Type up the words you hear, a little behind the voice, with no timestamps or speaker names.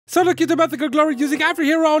So look into Mythical Glory using every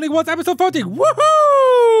hero only once, episode 14.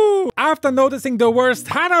 Woohoo! After noticing the worst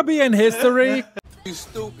Hanabi in history, You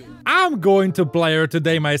stupid. I'm going to play her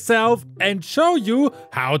today myself and show you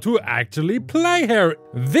how to actually play her.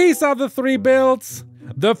 These are the 3 builds.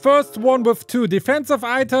 The first one with 2 defensive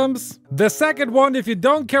items. The second one if you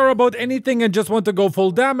don't care about anything and just want to go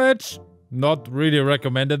full damage. Not really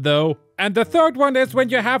recommended though. And the third one is when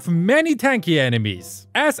you have many tanky enemies.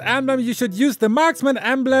 As emblem, you should use the marksman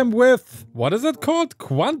emblem with, what is it called?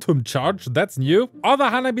 Quantum charge, that's new. Other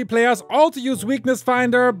Hanabi players also use weakness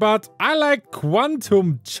finder, but I like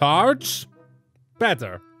quantum charge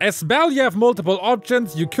better. As spell you have multiple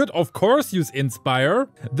options. You could of course use inspire.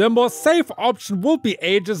 The more safe option would be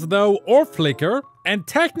aegis though, or flicker. And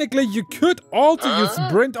technically you could also use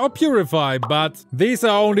sprint or purify, but these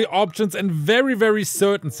are only options in very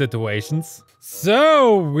certain situations.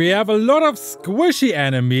 So we have a lot of squishy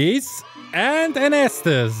enemies and an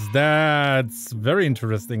Estes. That's very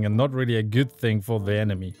interesting and not really a good thing for the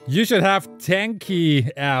enemy. You should have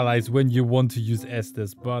tanky allies when you want to use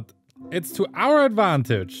Estes, but it's to our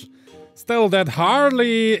advantage. Still, that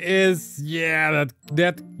Harley is, yeah,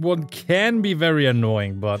 that one can be very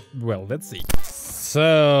annoying, but well, let's see.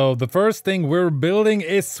 So, the first thing we're building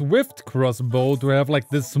is Swift Crossbow to have like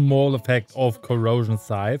this small effect of Corrosion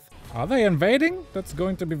Scythe. Are they invading? That's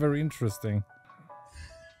going to be very interesting.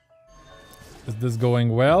 Is this going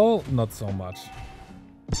well? Not so much.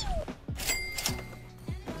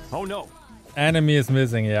 Oh no. Enemy is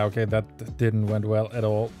missing. Yeah, okay, that didn't went well at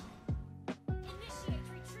all.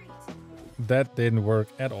 That didn't work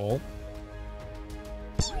at all.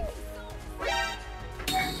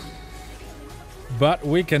 But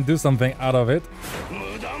we can do something out of it.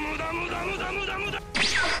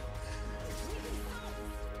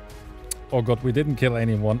 Oh god, we didn't kill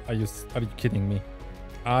anyone. Are you kidding me?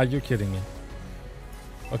 Are you kidding me?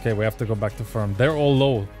 Okay, we have to go back to farm. They're all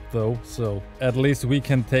low though, so at least we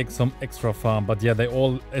can take some extra farm. But yeah, they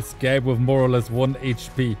all escape with more or less 1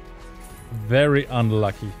 HP. Very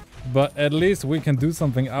unlucky. But at least we can do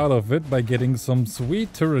something out of it by getting some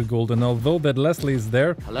sweet turret gold. And although that Leslie is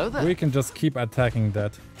there, we can just keep attacking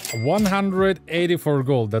that. 184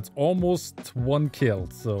 gold. That's almost 1 kill.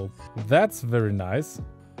 So that's very nice.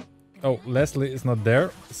 Oh, Leslie is not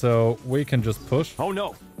there. So we can just push. Oh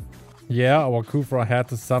no. Yeah, our Kufra had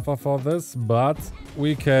to suffer for this. But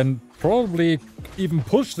we can probably even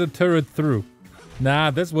push the turret through.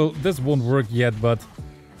 Nah, this won't work yet, but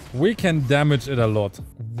we can damage it a lot,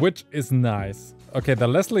 which is nice. Okay, the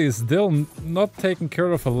Leslie is still not taking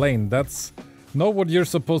care of a lane. That's not what you're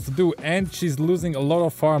supposed to do. And she's losing a lot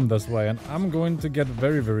of farm this way. And I'm going to get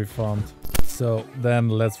very farmed. So then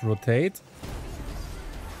let's rotate.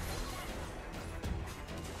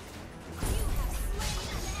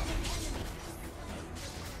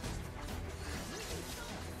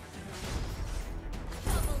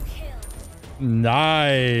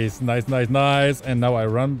 Nice. And now I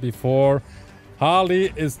run before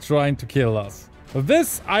Harley is trying to kill us.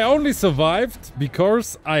 This I only survived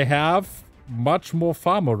because I have much more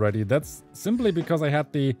farm already. That's simply because I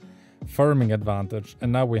had the farming advantage.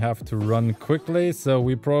 And now we have to run quickly, so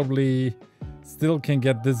we probably still can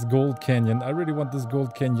get this gold canyon. I really want this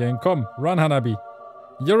gold canyon. Come, run Hanabi.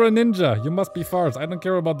 You're a ninja. You must be fast. I don't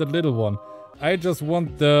care about the little one. I just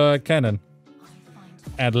want the cannon.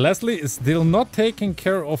 And Leslie is still not taking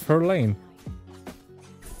care of her lane.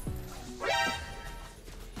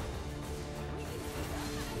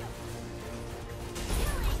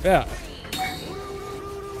 Yeah.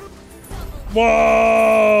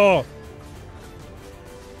 Whoa!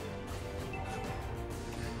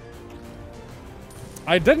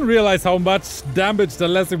 I didn't realize how much damage the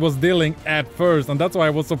Leslie was dealing at first, and that's why I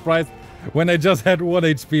was surprised when I just had 1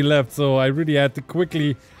 HP left, so I really had to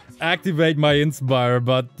quickly activate my inspire.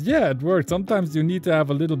 But yeah, it worked. Sometimes you need to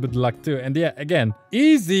have a little bit luck too. And yeah, again,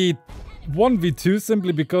 easy 1v2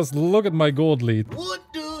 simply because look at my gold lead. What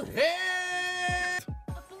the hell?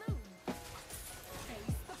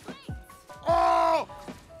 Oh!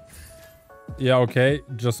 Yeah, okay,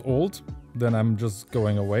 just ult. Then I'm just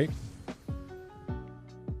going away.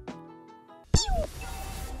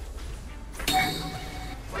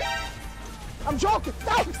 I'm joking!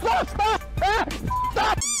 Stop!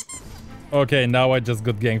 Okay, now I just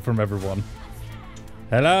got ganked from everyone.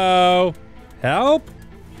 Hello? Help?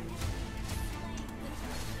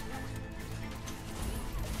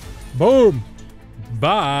 Boom!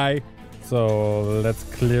 Bye! So let's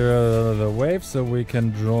clear the wave so we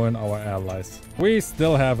can join our allies. We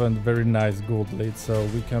still have a very nice gold lead, so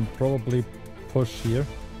we can probably push here.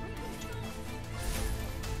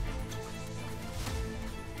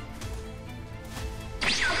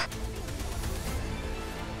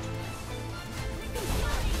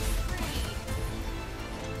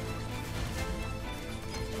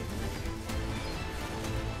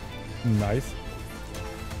 Nice.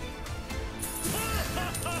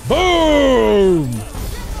 Boom!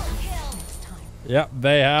 Yeah,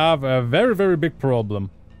 they have a very, very big problem.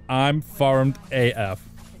 I'm farmed AF.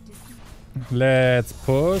 Let's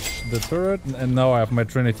push the turret. And now I have my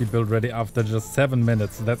Trinity build ready after just 7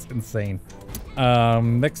 minutes. That's insane.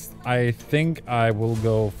 Next, I think I will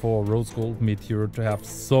go for Rose Gold Meteor to have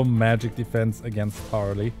some magic defense against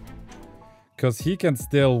Harley. Because he can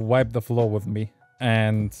still wipe the floor with me.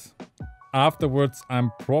 And afterwards,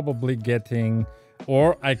 I'm probably getting...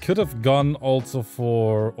 Or I could have gone also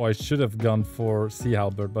for... Or I should have gone for Sea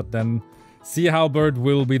Halberd. But then Sea Halberd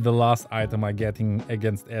will be the last item I'm getting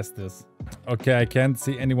against Estes. Okay, I can't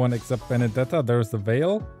see anyone except Benedetta. There's the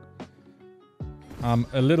Veil. I'm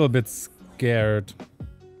a little bit scared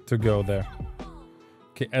to go there.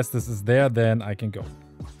 Okay, Estes is there, then I can go.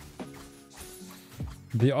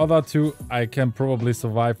 The other two, I can probably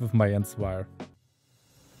survive with my Enswire.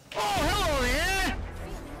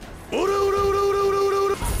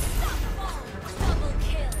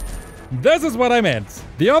 This is what I meant.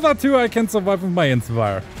 The other two I can survive with my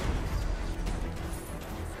Enswire.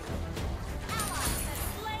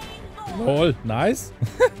 Lol, nice.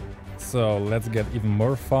 So let's get even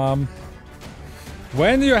more farm.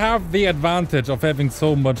 When you have the advantage of having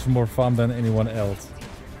so much more farm than anyone else,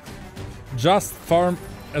 just farm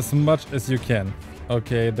as much as you can.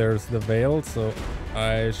 Okay, there's the Veil, so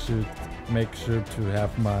I should make sure to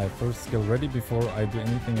have my first skill ready before I do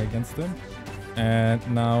anything against him. And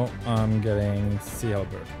now I'm getting Sea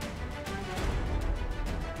Halberd.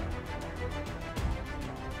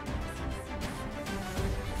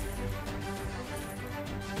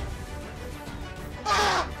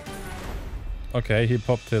 Okay, he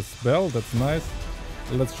popped his spell, that's nice.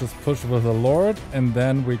 Let's just push with the Lord and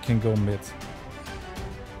then we can go mid.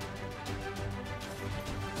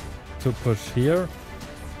 To push here.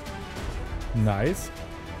 Nice.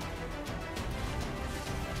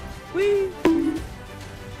 Whee!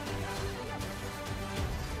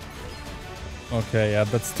 Okay, yeah,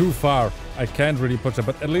 that's too far. I can't really push it,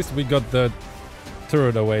 but at least we got the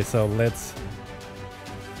turret away, so let's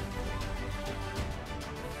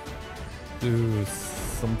do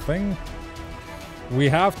something. We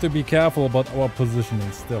have to be careful about our positioning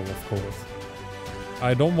still, of course.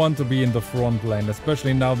 I don't want to be in the front lane,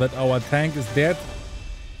 especially now that our tank is dead.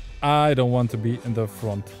 I don't want to be in the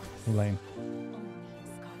front lane.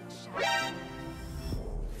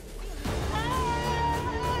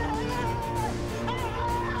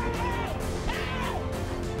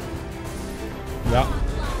 Yeah,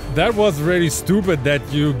 that was really stupid that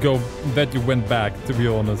you went back, to be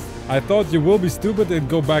honest. I thought you will be stupid and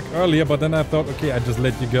go back earlier, but then I thought, okay, I just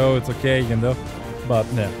let you go, it's okay, you know.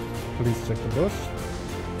 But no, please check the bush.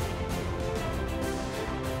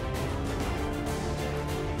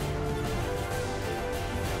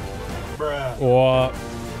 Bruh. Or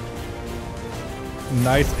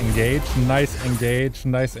nice engage, nice engage,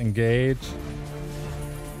 nice engage.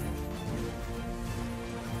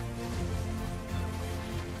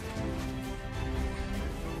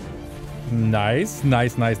 Nice,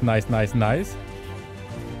 nice, nice, nice, nice, nice.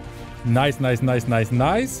 Nice, nice, nice, nice,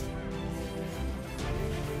 nice.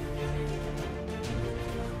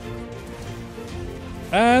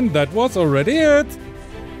 And that was already it.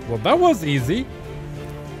 Well, that was easy.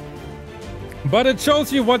 But it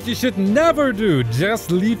shows you what you should never do.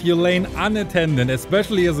 Just leave your lane unattended,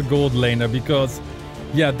 especially as a gold laner, because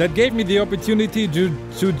yeah, that gave me the opportunity to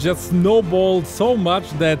just snowball so much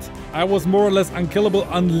that I was more or less unkillable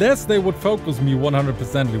unless they would focus me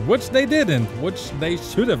 100%, which they didn't, which they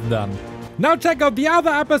should have done. Now check out the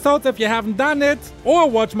other episodes if you haven't done it, or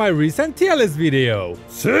watch my recent tier list video.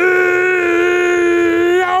 See?